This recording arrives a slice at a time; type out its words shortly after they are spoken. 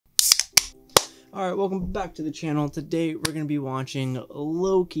Alright, welcome back to the channel. Today we're going to be watching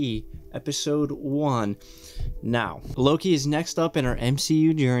Loki, episode 1. Now, Loki is next up in our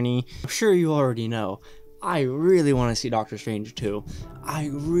MCU journey. I'm sure you already know, I really want to see Doctor Strange 2.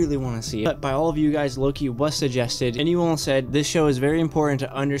 I really want to see it. But by all of you guys, Loki was suggested, and you all said this show is very important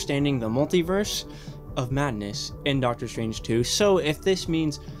to understanding the multiverse of madness in Doctor Strange 2. So if it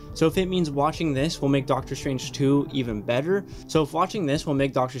means watching this will make Doctor Strange 2 even better, so if watching this will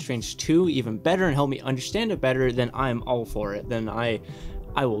make Doctor Strange 2 even better and help me understand it better, then I'm all for it. Then I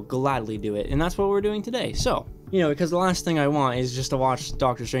will gladly do it, and that's what we're doing today. So, you know, because the last thing I want is just to watch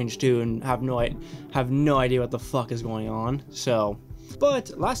Doctor Strange 2 and have no idea what the fuck is going on. So,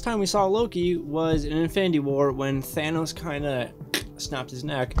 but last time we saw Loki was in Infinity War when Thanos kind of snapped his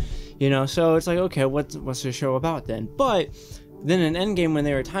neck, you know, so it's like, okay, what's the show about then? But then in Endgame, when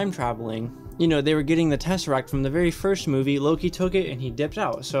they were time traveling, you know, they were getting the Tesseract from the very first movie. Loki took it and he dipped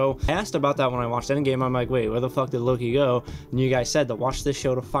out. So I asked about that when I watched Endgame. I'm like, wait, where the fuck did Loki go? And you guys said to watch this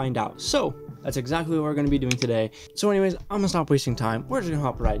show to find out. So that's exactly what we're going to be doing today. So anyways, I'm going to stop wasting time. We're just going to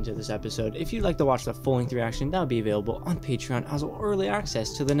hop right into this episode. If you'd like to watch the full-length reaction, that'll be available on Patreon, as well early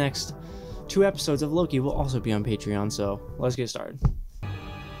access to the next 2 episodes of Loki will also be on Patreon. So let's get started.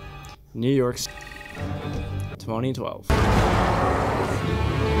 New York 2012.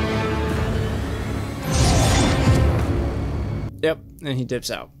 Yep, and he dips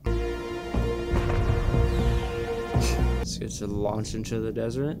out. Let's get to launch into the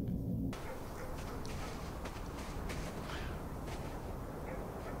desert.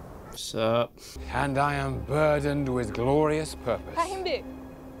 What's up? And I am burdened with glorious purpose.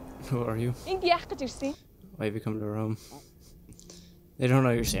 Who are you? Why have you come to Rome? They don't know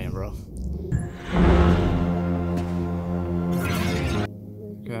what you're saying, bro.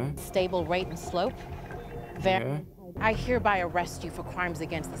 Okay. Stable rate and slope. Okay. I hereby arrest you for crimes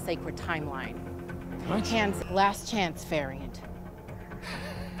against the sacred timeline. What? Hands last chance variant.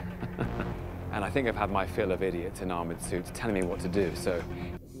 And I think I've had my fill of idiots in armored suits telling me what to do, so...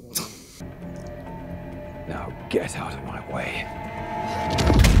 Now get out of my way.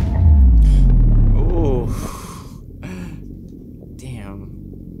 Oh. Damn.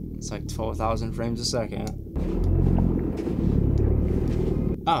 It's like 12,000 frames a second.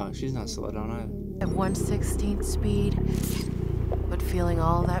 Oh, she's not slowed down either. At 1/16 speed, but feeling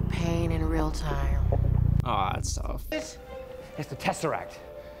all that pain in real time. Oh, that's tough. It's the Tesseract.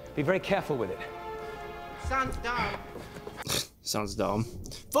 Be very careful with it. Sounds dumb. Sounds dumb.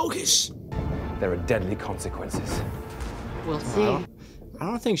 Focus! There are deadly consequences. We'll see. I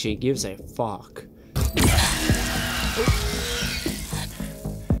don't think she gives a fuck.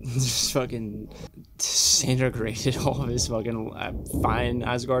 Just fucking disintegrated all of his fucking fine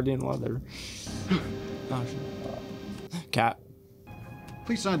Asgardian leather. Oh, shit. Cat.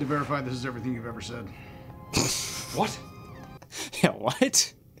 Please sign to verify this is everything you've ever said. What? Yeah,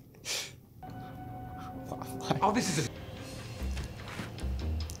 what? Oh, this is a...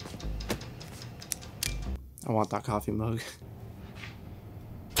 I want that coffee mug.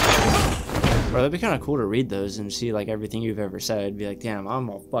 Bro, that'd be kind of cool to read those and see like everything you've ever said. Be like, damn, I'm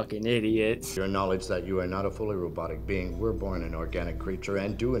a fucking idiot. Your knowledge that you are not a fully robotic being. We're born an organic creature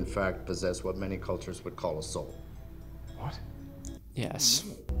and do in fact possess what many cultures would call a soul. What? Yes.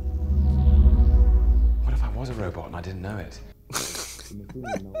 What if I was a robot and I didn't know it?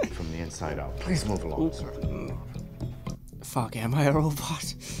 From the inside out. Please move along, sir. Fuck, am I a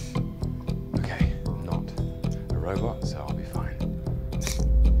robot? Okay, I'm not a robot, so I'll be fine.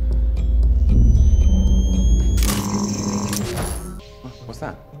 What's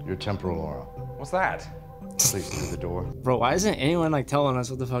that? Your temporal aura. What's that? Please through the door. Bro, why isn't anyone like telling us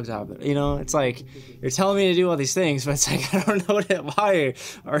what the fuck's happening? You know, it's like you're telling me to do all these things, but it's like I don't know why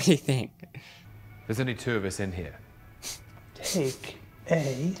or anything. There's only 2 of us in here. Take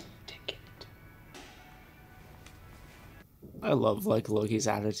a ticket. I love like Loki's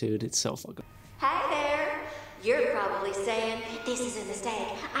attitude. It's so fucking. Hi there. You're probably saying, this is a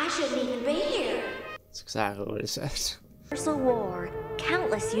mistake. I shouldn't even be here. That's exactly what it says. Universal war.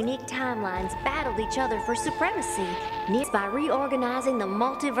 Countless unique timelines battled each other for supremacy. By reorganizing the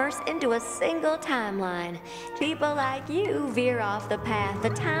multiverse into a single timeline. People like you veer off the path the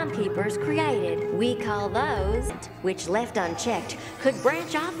timekeepers created. We call those, which left unchecked, could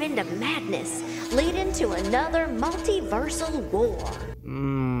branch off into madness, leading to another multiversal war.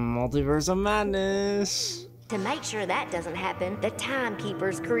 Multiverse of madness. To make sure that doesn't happen, the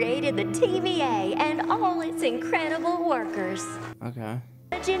timekeepers created the TVA and all its incredible workers. Okay.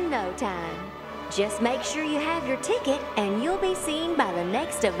 In no time. Just make sure you have your ticket and you'll be seen by the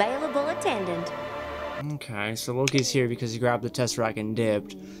next available attendant. Okay, so Loki's here because he grabbed the Tesseract and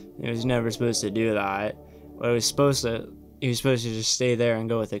dipped. He was never supposed to do that. But he was supposed to just stay there and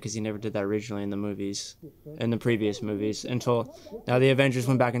go with it because he never did that originally in the movies, in the previous movies, until now the Avengers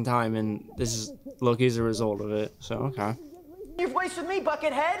went back in time, and this is Loki's a result of it. So okay. You've wasted me,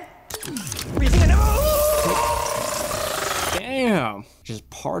 Buckethead. Damn, just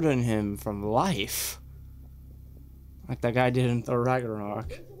pardon him from life, like that guy did in Thor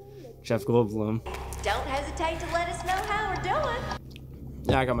Ragnarok. Jeff Goldblum. Don't hesitate to let us know how we're doing.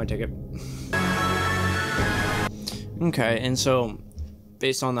 Yeah, I got my ticket. Okay, and so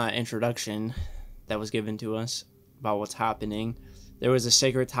based on that introduction that was given to us about what's happening, there was a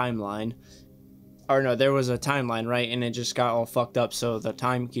sacred timeline. Or no, there was a timeline, right? And it just got all fucked up. So the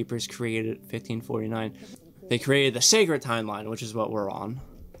timekeepers created 1549. They created the sacred timeline, which is what we're on.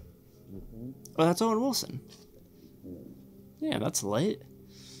 Oh, that's Owen Wilson. Yeah, that's late.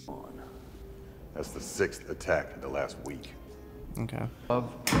 That's the 6th attack in the last week. Okay.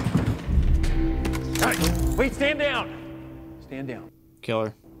 Wait, stand down. Stand down.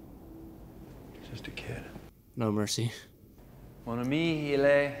 Killer. Just a kid. No mercy. Mon ami, il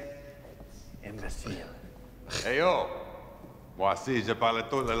est imbécile. Hey yo! Voici, je parle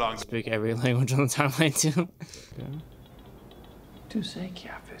toute la langue. Speak every language on the timeline too. Okay. Tu sais qui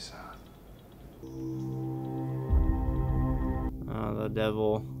a fait ça? Oh, the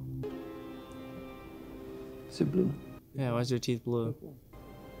devil. C'est blue. Yeah, why's your teeth blue?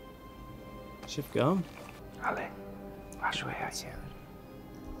 Shift gum? Allez, va jouer ailleurs.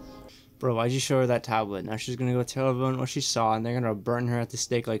 Bro, why'd you show her that tablet? Now she's gonna go tell everyone what she saw, and they're gonna burn her at the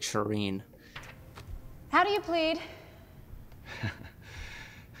stake like Shireen. How do you plead?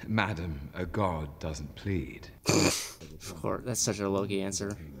 Madam, a god doesn't plead. Of course, that's such a Loki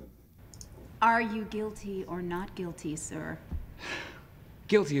answer. Are you guilty or not guilty, sir?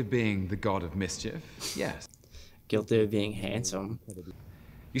 Guilty of being the god of mischief, yes. Guilty of being handsome.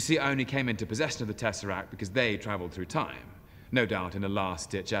 You see, I only came into possession of the Tesseract because they traveled through time. No doubt in a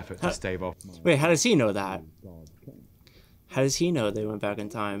last-ditch effort to stave off... Wait, how does he know that? How does he know they went back in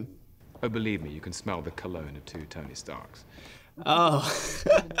time? Oh, believe me, you can smell the cologne of 2 Tony Starks. Oh.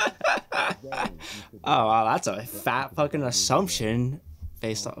 Oh, wow, that's a fat fucking assumption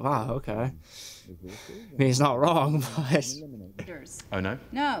based on... Wow, okay. I mean, he's not wrong, but... Oh, no?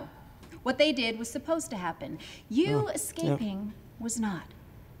 No. What they did was supposed to happen. You escaping was not.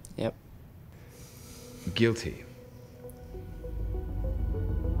 Yep. Guilty.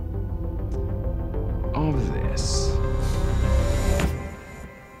 Of this.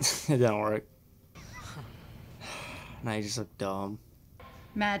 It didn't work. Now you just look dumb.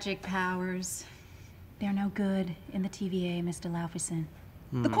 Magic powers. They're no good in the TVA, Mr. Laufeyson.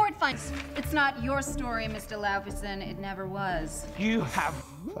 The court finds it's not your story, Mr. Laufeyson. It never was. You have...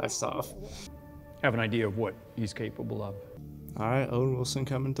 That's off. Have an idea of what he's capable of. Alright, Owen Wilson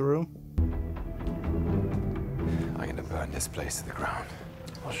coming through. I'm gonna burn this place to the ground.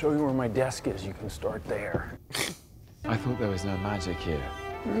 I'll show you where my desk is. You can start there. I thought there was no magic here.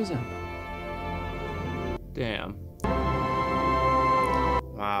 There isn't. Damn.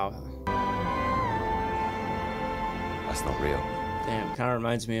 Wow. That's not real. Damn, kind of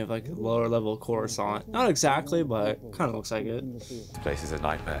reminds me of like a lower level Coruscant. Not exactly, but kind of looks like it. This place is a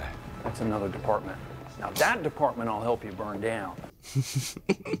nightmare. That's another department. Now that department I'll help you burn down.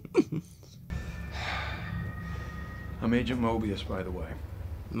 I'm Agent Mobius, by the way.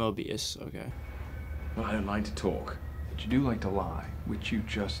 Mobius, okay. Well, I don't like to talk, but you do like to lie, which you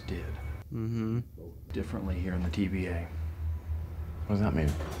just did. Mm-hmm. Differently here in the TVA. What does that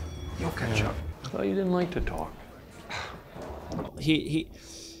mean? You'll catch up. Well, you didn't like to talk. He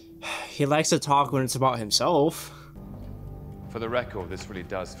likes to talk when it's about himself. For the record, this really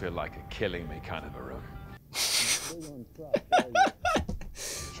does feel like a killing me kind of a room.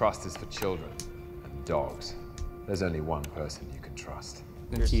 Trust is for children and dogs. There's only one person you can trust.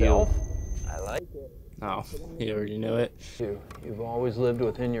 Yourself? I like it. Oh, he already knew it. You've always lived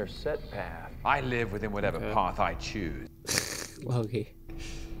within your set path. I live within whatever path I choose. Loki.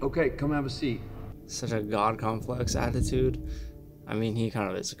 Okay, come have a seat. Such a god complex attitude. I mean, he kind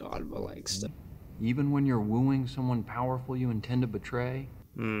of is a god, but like still. Even when you're wooing someone powerful you intend to betray?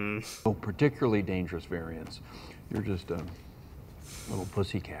 Oh, particularly dangerous variants. You're just a little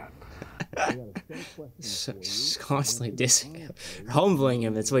pussycat. Just constantly dissing him. Humbling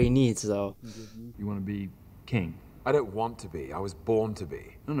him, that's what he needs, though. You want to be king? I don't want to be. I was born to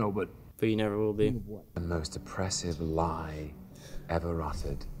be. No, but you never will be. The most oppressive lie ever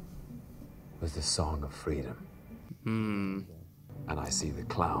uttered was the song of freedom. And I see the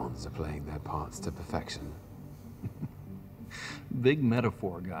clowns are playing their parts to perfection. Big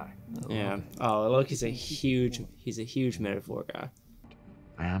metaphor guy. Yeah. Oh, Loki's he's a huge metaphor guy.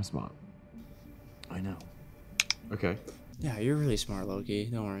 I am smart. I know. Okay. Yeah, you're really smart, Loki.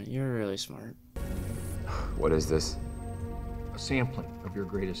 Don't worry, you're really smart. What is this? A sampling of your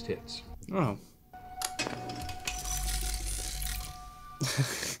greatest hits. Oh.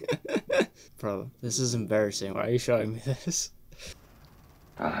 Bro, this is embarrassing. Why are you showing me this?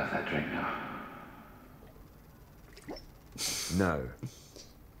 I'll have that drink now. No.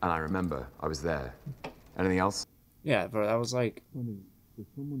 And I remember I was there. Anything else? Yeah, bro, that was like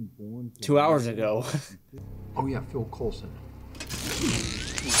 2 hours ago. Oh yeah, Phil Coulson.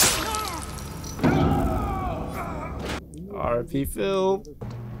 R.I.P. Phil.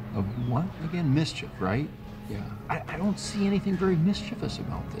 Of what? Again, mischief, right? Yeah. I don't see anything very mischievous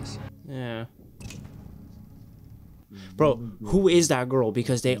about this. Yeah. Bro, who is that girl?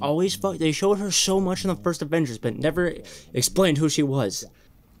 Because they always they showed her so much in the first Avengers, but never explained who she was.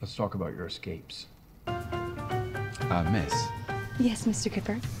 Let's talk about your escapes. Miss, Yes, Mr.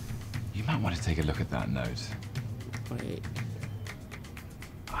 Cooper. you might want to take a look at that note. Wait.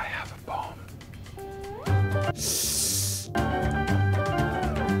 I have a bomb.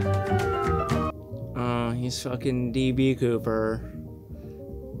 Oh, he's fucking DB Cooper.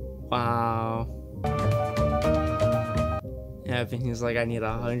 Wow. Yeah, and he's like, I need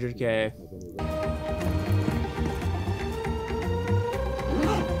 100K.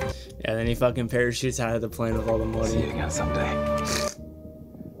 Yeah, then he fucking parachutes out of the plane with all the money. See you again someday.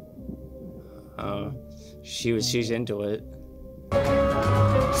 Oh, she's into it.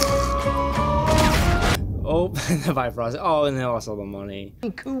 Oh, the Bifrost. Oh, and then also the money.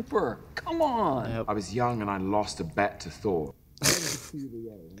 Hey, Cooper, come on. Yep. I was young and I lost a bet to Thor.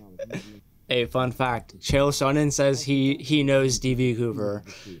 Hey, fun fact. Chael Sonnen says he knows DB Cooper.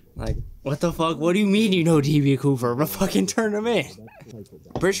 Like, what the fuck? What do you mean you know DB Cooper? But fucking turn him in.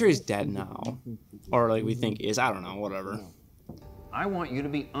 Pretty sure he's dead now. Or like we think he is. I don't know, whatever. I want you to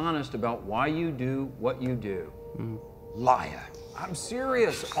be honest about why you do what you do. Liar. I'm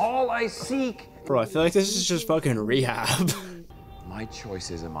serious. All I seek. Bro, I feel like this is just fucking rehab. My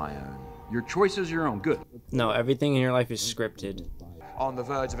choices are my own. Your choice is your own. Good. No, everything in your life is scripted. On the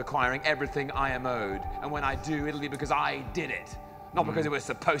verge of acquiring everything I am owed, and when I do, it'll be because I did it. Not because it was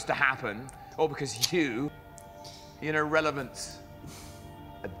supposed to happen, or because you're an irrelevance,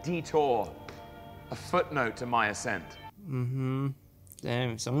 a detour, a footnote to my ascent. Mm-hmm.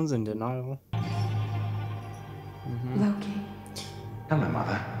 Damn, someone's in denial. Loki. Hello,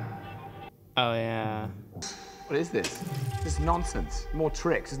 Mother. Oh, yeah. What is this? This is nonsense. More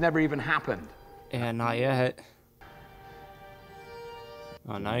tricks. It's never even happened. Yeah, not yet.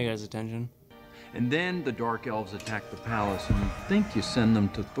 Oh, now you guys' attention. And then the Dark Elves attack the palace, and you think you send them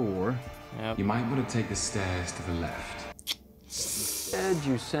to Thor. Yep. You might want to take the stairs to the left. Instead,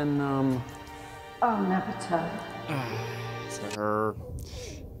 you send them... Oh, never tell. To her.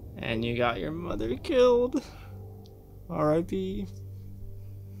 And you got your mother killed. R.I.P.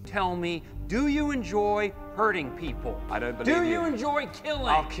 Tell me, do you enjoy hurting people? I don't believe Do you enjoy killing?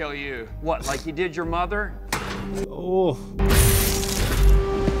 I'll kill you. What, like you did your mother? Oh.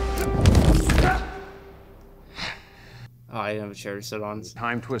 Oh, I didn't have a chair to sit on.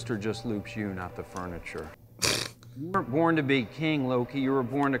 Time Twister just loops you, not the furniture. You weren't born to be king, Loki. You were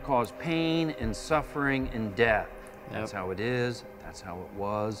born to cause pain and suffering and death. That's how it is. That's how it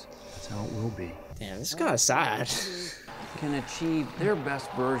was. That's how it will be. Damn, this is kind of sad. Can achieve their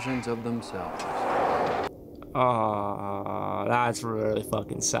best versions of themselves. Oh, that's really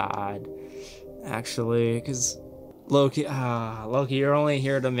fucking sad. Actually, because Loki, you're only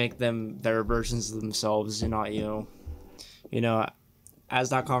here to make them better versions of themselves, and not you. You know, as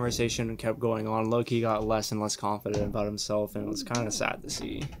that conversation kept going on, Loki got less and less confident about himself, and it was kind of sad to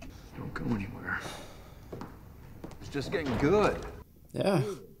see. Don't go anywhere. It's just getting good. Yeah.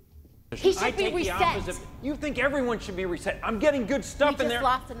 He should be reset. You think everyone should be reset. I'm getting good stuff in there. We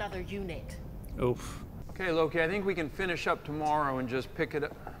just lost another unit. Oof. Okay, Loki, I think we can finish up tomorrow and just pick it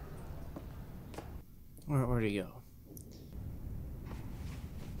up. Where'd he go?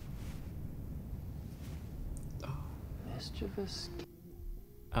 Mischievous.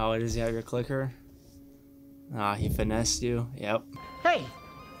 Oh, does he have your clicker? Ah, he finessed you. Yep. Hey,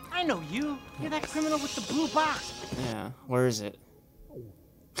 I know you. You're that criminal with the blue box. Yeah. Where is it?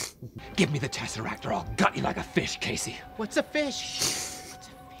 Give me the Tesseract or I'll gut you like a fish, Casey. What's a fish?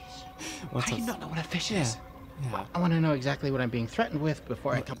 What's How do you not know what a fish is? Yeah. I want to know exactly what I'm being threatened with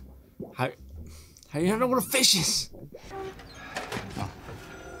before I come. How do you not know what a fish is?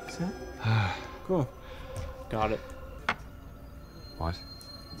 Cool. Got it. What?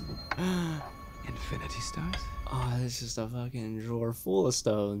 Infinity Stones? Oh, this is just a fucking drawer full of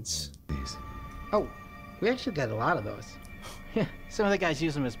stones. Oh, we actually got a lot of those. Yeah, some of the guys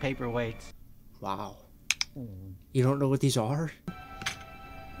use them as paperweights. Wow. You don't know what these are?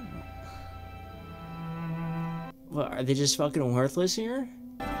 What, are they just fucking worthless here?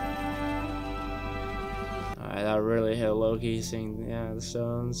 Alright, that really hit Loki seeing, yeah, the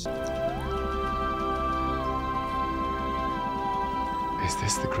stones. Is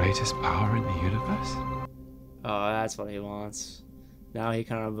this the greatest power in the universe? Oh, that's what he wants. Now he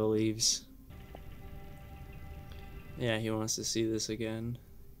kind of believes. Yeah, he wants to see this again.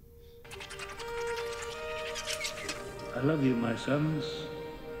 I love you, my sons.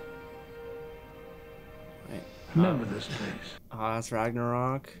 Wait, Remember this place. Oh, that's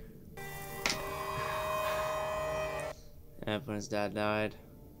Ragnarok. Yeah, when his dad died.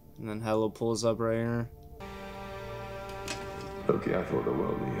 And then Hela pulls up right here. Loki, I thought the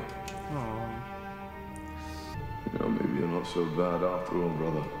world of you. Oh. You know, maybe you're not so bad after all,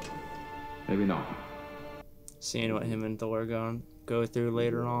 brother. Maybe not. Seeing what him and Thor go through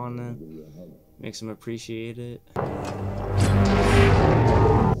later on makes him appreciate it.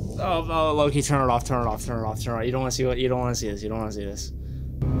 Oh, Loki, turn it off, turn it off, turn it off, turn it off. You don't want to see what, you don't want to see this, you don't want to see this.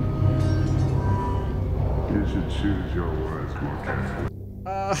 You should choose your words more carefully.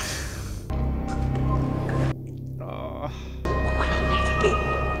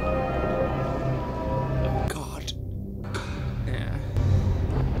 God. Yeah.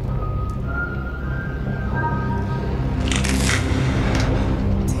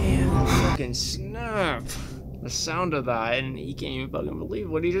 Damn, fucking snap. The sound of that, and he can't even fucking believe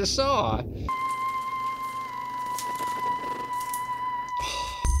what he just saw.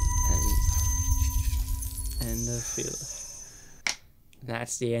 And the feel.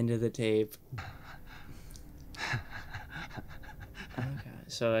 That's the end of the tape. Okay,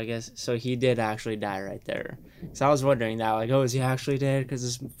 so I guess, so he did actually die right there. So I was wondering that, like, oh, is he actually dead? Because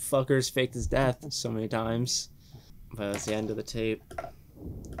this fucker's faked his death so many times. But that's the end of the tape.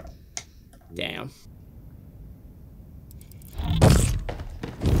 Damn.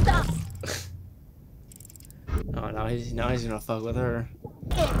 Oh, now he's gonna fuck with her.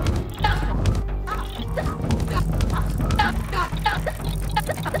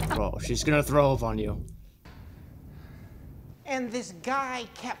 Bro, she's gonna throw up on you. And this guy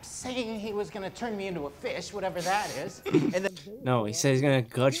kept saying he was gonna turn me into a fish, whatever that is. And then No, he said he's gonna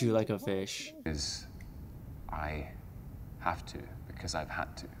gut you like a fish. I have to, because I've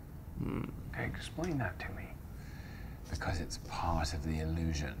had to. Okay, explain that to me. Because it's part of the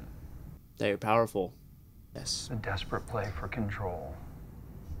illusion. That you're powerful. Yes. A desperate play for control.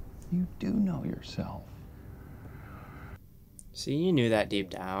 You do know yourself. See, you knew that deep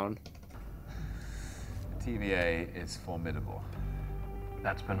down. The TVA is formidable.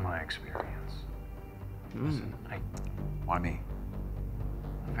 That's been my experience. Listen, Why me?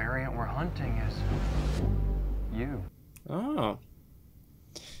 the variant we're hunting is you. Oh.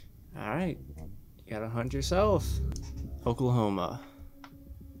 Alright. You gotta hunt yourself. Oklahoma.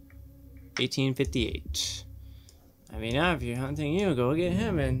 1858. I mean, now if you're hunting you, go get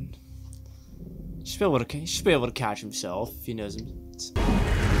him and you should be able to catch himself if he knows him.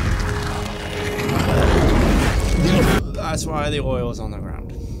 That's why the oil is on the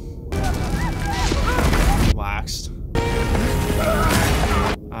ground. Waxed.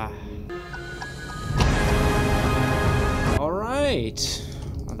 Alright.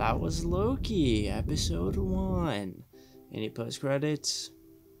 Well, that was Loki, episode 1. Any post-credits?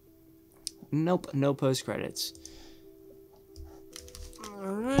 Nope, no post-credits.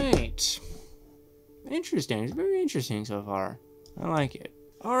 Alright. Interesting. It's very interesting so far. I like it.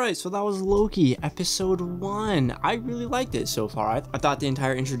 Alright, so that was Loki, episode 1. I really liked it so far. I thought the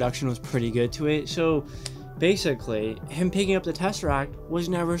entire introduction was pretty good to it. So, basically, him picking up the Tesseract was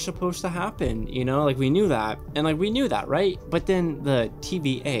never supposed to happen, you know? Like, we knew that. And, like, we knew that, right? But then the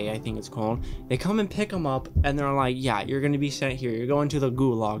TVA, I think it's called, they come and pick him up, and they're like, yeah, you're gonna be sent here. You're going to the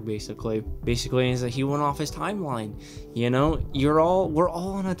gulag, basically. Basically, is that he went off his timeline. You know? We're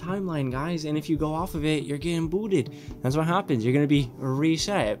all on a timeline, guys. And if you go off of it, you're getting booted. That's what happens. You're gonna be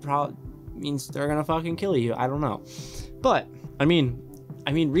reset. It probably means they're gonna fucking kill you. I don't know. But, I mean,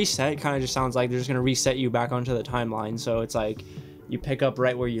 reset kind of just sounds like they're just going to reset you back onto the timeline. So it's like you pick up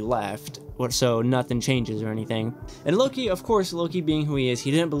right where you left, so nothing changes or anything. And Loki, of course, Loki being who he is, he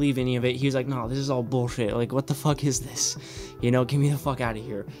didn't believe any of it. He was like, no, this is all bullshit. Like, what the fuck is this? You know, get me the fuck out of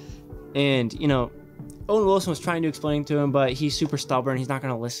here. And, you know, Owen Wilson was trying to explain to him, but he's super stubborn. He's not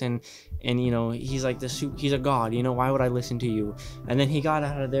going to listen. And, you know, he's like he's a god, you know, why would I listen to you? And then he got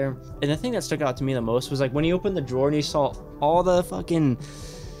out of there. And the thing that stuck out to me the most was like when he opened the drawer and he saw all the fucking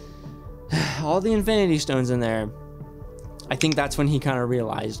all the Infinity Stones in there. I think that's when he kind of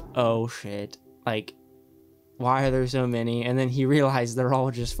realized, oh shit, like, why are there so many? And then he realized they're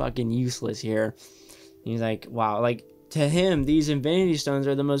all just fucking useless here. And he's like, wow, like, to him, these Infinity Stones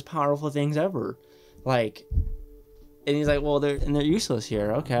are the most powerful things ever. Like, and he's like, well, they're useless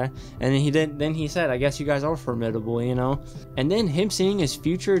here, okay. And then he said, I guess you guys are formidable, you know. And then him seeing his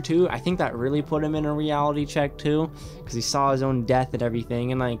future too, I think that really put him in a reality check too, because he saw his own death and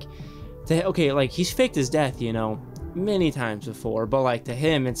everything. And like, okay, like, he's faked his death, you know, many times before, but like, to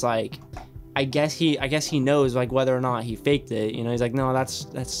him, it's like, I guess he knows, like, whether or not he faked it, you know. He's like, no,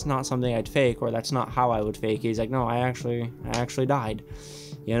 that's not something I'd fake, or that's not how I would fake it. He's like, no, I actually died,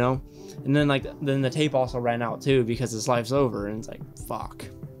 you know. And then, like, then the tape also ran out too, because his life's over. And it's like, fuck,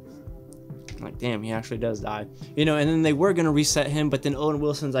 like, damn, he actually does die, you know. And then they were gonna reset him, but then Owen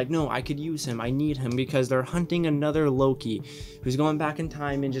Wilson's like, no, I could use him, I need him, because they're hunting another Loki who's going back in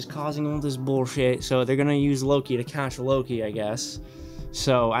time and just causing all this bullshit. So they're gonna use Loki to catch Loki, I guess.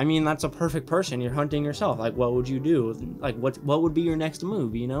 So, I mean, that's a perfect person. You're hunting yourself. Like, what would you do? Like, what would be your next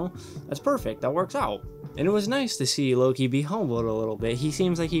move, you know? That's perfect. That works out. And it was nice to see Loki be humbled a little bit. He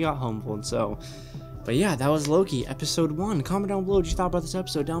seems like he got humbled, so. But yeah, that was Loki, episode 1. Comment down below what you thought about this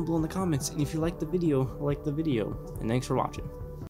episode down below in the comments. And if you liked the video, like the video. And thanks for watching.